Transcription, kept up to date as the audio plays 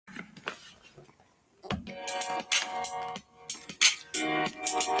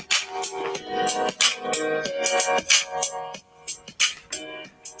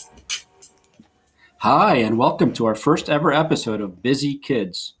Hi, and welcome to our first ever episode of Busy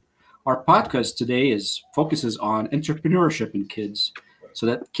Kids. Our podcast today focuses on entrepreneurship in kids so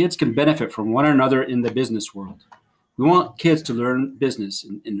that kids can benefit from one another in the business world. We want kids to learn business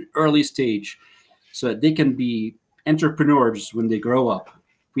in an early stage so that they can be entrepreneurs when they grow up.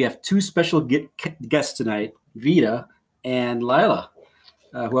 We have two special guests tonight, Vida and Lila,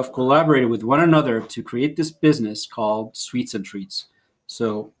 who have collaborated with one another to create this business called Sweets and Treats.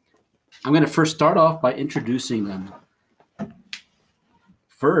 So I'm going to first start off by introducing them.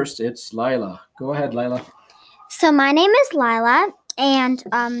 First, it's Lila. Go ahead, Lila. So my name is Lila, and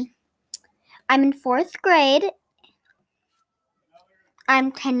I'm in 4th grade.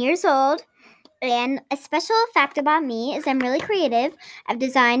 I'm 10 years old, and a special fact about me is I'm really creative. I've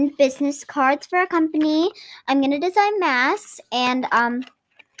designed business cards for a company. I'm going to design masks, and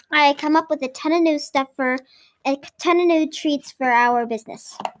I come up with a ton of new treats for our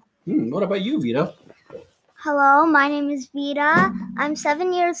business. What about you, Vida? Hello, my name is Vida. I'm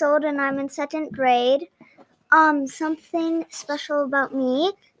 7 years old and I'm in 2nd grade. Something special about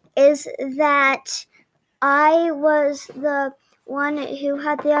me is that I was the one who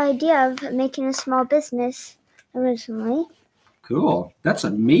had the idea of making a small business originally. Cool. That's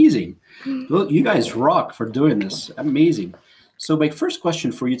amazing. Well, you guys rock for doing this. Amazing. So my first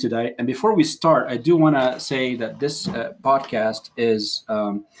question for you today, and before we start, I do want to say that this podcast is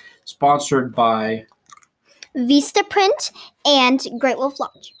sponsored by Vistaprint and Great Wolf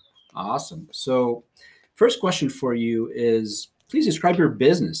Lodge. Awesome. So first question for you is, please describe your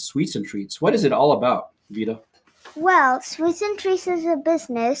business, Sweets and Treats. What is it all about, Vida? Well, Sweets and Treats is a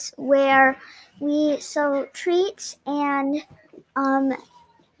business where we sell treats, and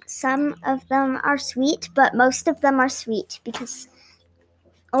some of them are sweet, but most of them are sweet because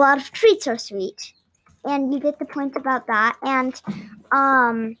a lot of treats are sweet. And you get the point about that. And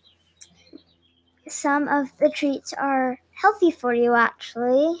some of the treats are healthy for you,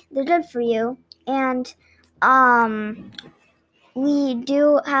 actually. They're good for you. And we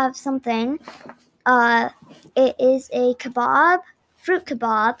do have something. It is a kebab, fruit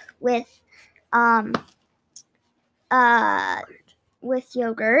kebab with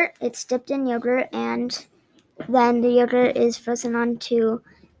yogurt. It's dipped in yogurt, and then the yogurt is frozen onto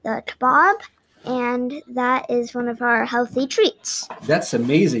the kebab, and that is one of our healthy treats. That's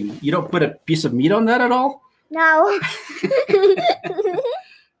amazing. You don't put a piece of meat on that at all? No.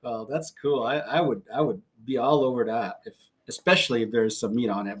 Well, that's cool. I would be all over that, especially if there's some meat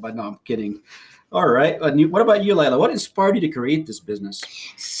on it. But no, I'm kidding. All right. What about you, Lila? What inspired you to create this business?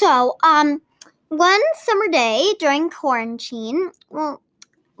 So, one summer day during quarantine,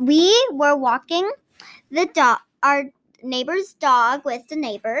 we were walking our neighbor's dog with the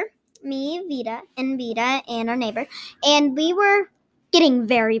neighbor, me, Vida, and our neighbor, and we were getting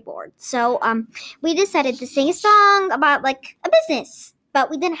very bored. So, we decided to sing a song about like a business, but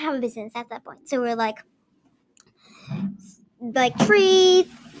we didn't have a business at that point. So we were like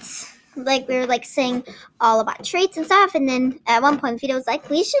treats. Like we were like saying all about treats and stuff, and then at one point Vida was like,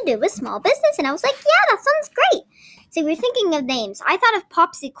 we should do a small business, and I was like, yeah, that sounds great. So we were thinking of names. I thought of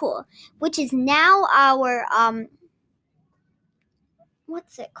Popsicle, which is now our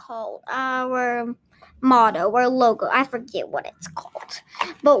what's it called, our motto or logo. I forget what it's called,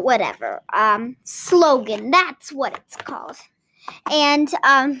 but whatever. Slogan, that's what it's called. And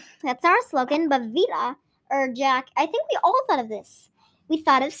that's our slogan. But Vida or Jack, I think we all thought of this. We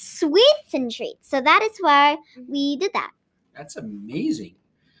thought of Sweets and Treats. So that is why we did that. That's amazing.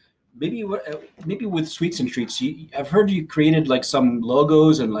 Maybe with Sweets and Treats, I've heard you created like some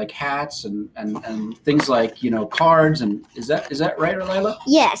logos and like hats and things like, cards. And is that right, Lila?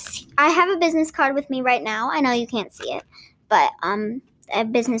 Yes. I have a business card with me right now. I know you can't see it, but a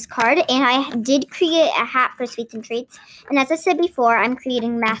business card. And I did create a hat for Sweets and Treats. And as I said before, I'm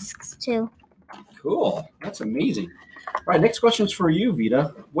creating masks too. Cool. That's amazing. All right, next question is for you,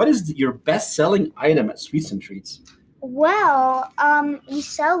 Vida. What is your best-selling item at Sweets and Treats? Well, we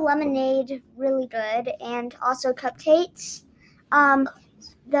sell lemonade really good, and also cupcakes.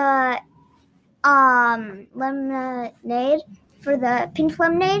 The lemonade, for the pink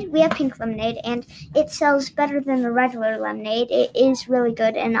lemonade, we have pink lemonade, and it sells better than the regular lemonade. It is really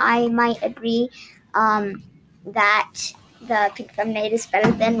good, and I might agree that the pink lemonade is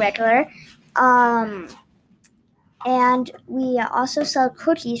better than regular. And we also sell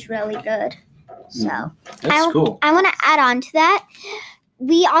cookies really good. So that's cool. I want to add on to that.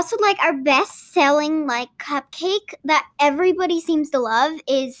 We also like our best selling like cupcake that everybody seems to love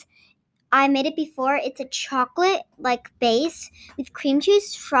is I made it before. It's a chocolate base with cream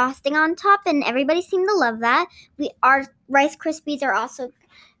cheese frosting on top, and everybody seemed to love that. Our Rice Krispies are also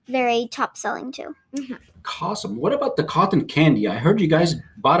very top selling too. Awesome. What about the cotton candy? I heard you guys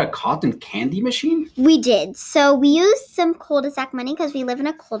bought a cotton candy machine. We did. So we used some cul-de-sac money because we live in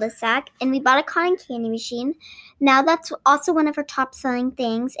a cul-de-sac, and we bought a cotton candy machine. Now that's also one of our top selling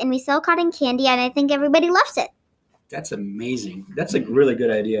things, and we sell cotton candy, and I think everybody loves it. That's amazing. That's a really good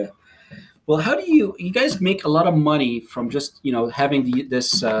idea. Well, how do you guys make a lot of money from just having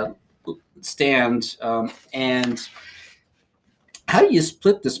this stand, and how do you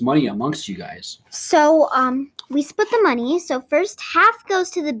split this money amongst you guys? So we split the money. So first half goes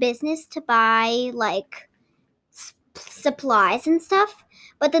to the business to buy supplies and stuff,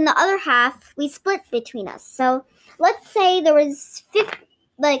 but then the other half we split between us. So let's say there was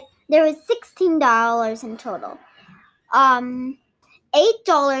 $16 in total.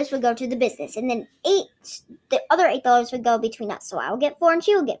 $8 would go to the business, and then the other $8 would go between us. So I will get 4 and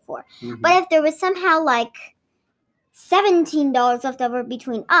she will get 4. Mm-hmm. But if there was somehow $17 left over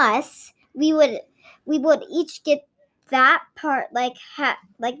between us, we would each get that part,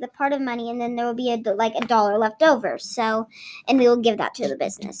 the part of money, and then there will be a dollar left over. So, and we will give that to the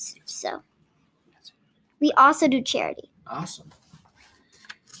business. So we also do charity. Awesome.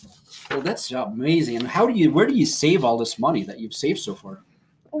 Well, that's amazing. And where do you save all this money that you've saved so far?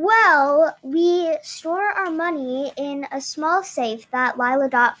 Well, we store our money in a small safe that Lila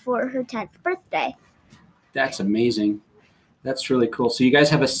got for her 10th birthday. That's amazing. That's really cool. So you guys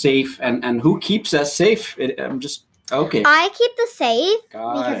have a safe, and who keeps that safe? Okay. I keep the safe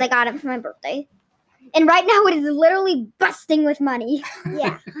because I got it for my birthday. And right now it is literally busting with money.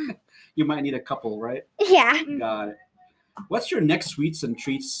 Yeah. You might need a couple, right? Yeah. Got it. What's your next sweets and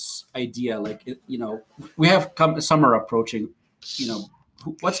treats idea? We have summer approaching.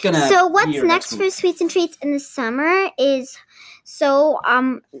 What's gonna? So what's next for sweets and treats in the summer is,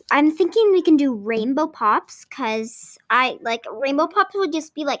 I'm thinking we can do rainbow pops, because rainbow pops would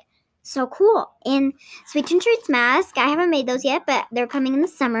just be so cool. And sweets and treats mask, I haven't made those yet, but they're coming in the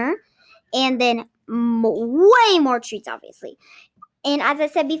summer. And then way more treats, obviously. And as I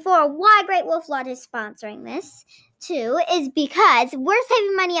said before, why Great Wolf Lodge is sponsoring this too is because we're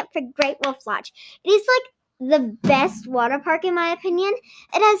saving money up for Great Wolf Lodge. It is the best water park in my opinion.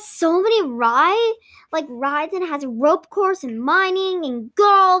 It has so many rides, and it has a rope course and mining and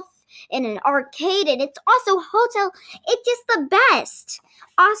golf and an arcade, and it's also a hotel. It's just the best.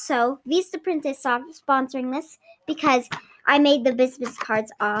 Also, Vistaprint is sponsoring this because I made the business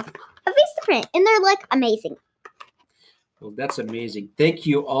cards off of Vistaprint, and they're amazing. Well, that's amazing. Thank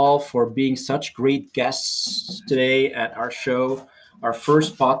you all for being such great guests today at our show, our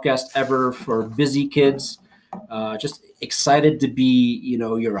first podcast ever for Busy Kids. Just excited to be,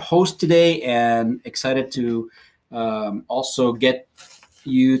 your host today, and excited to also get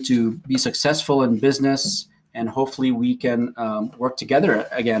you to be successful in business, and hopefully we can work together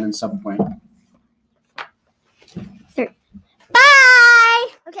again at some point.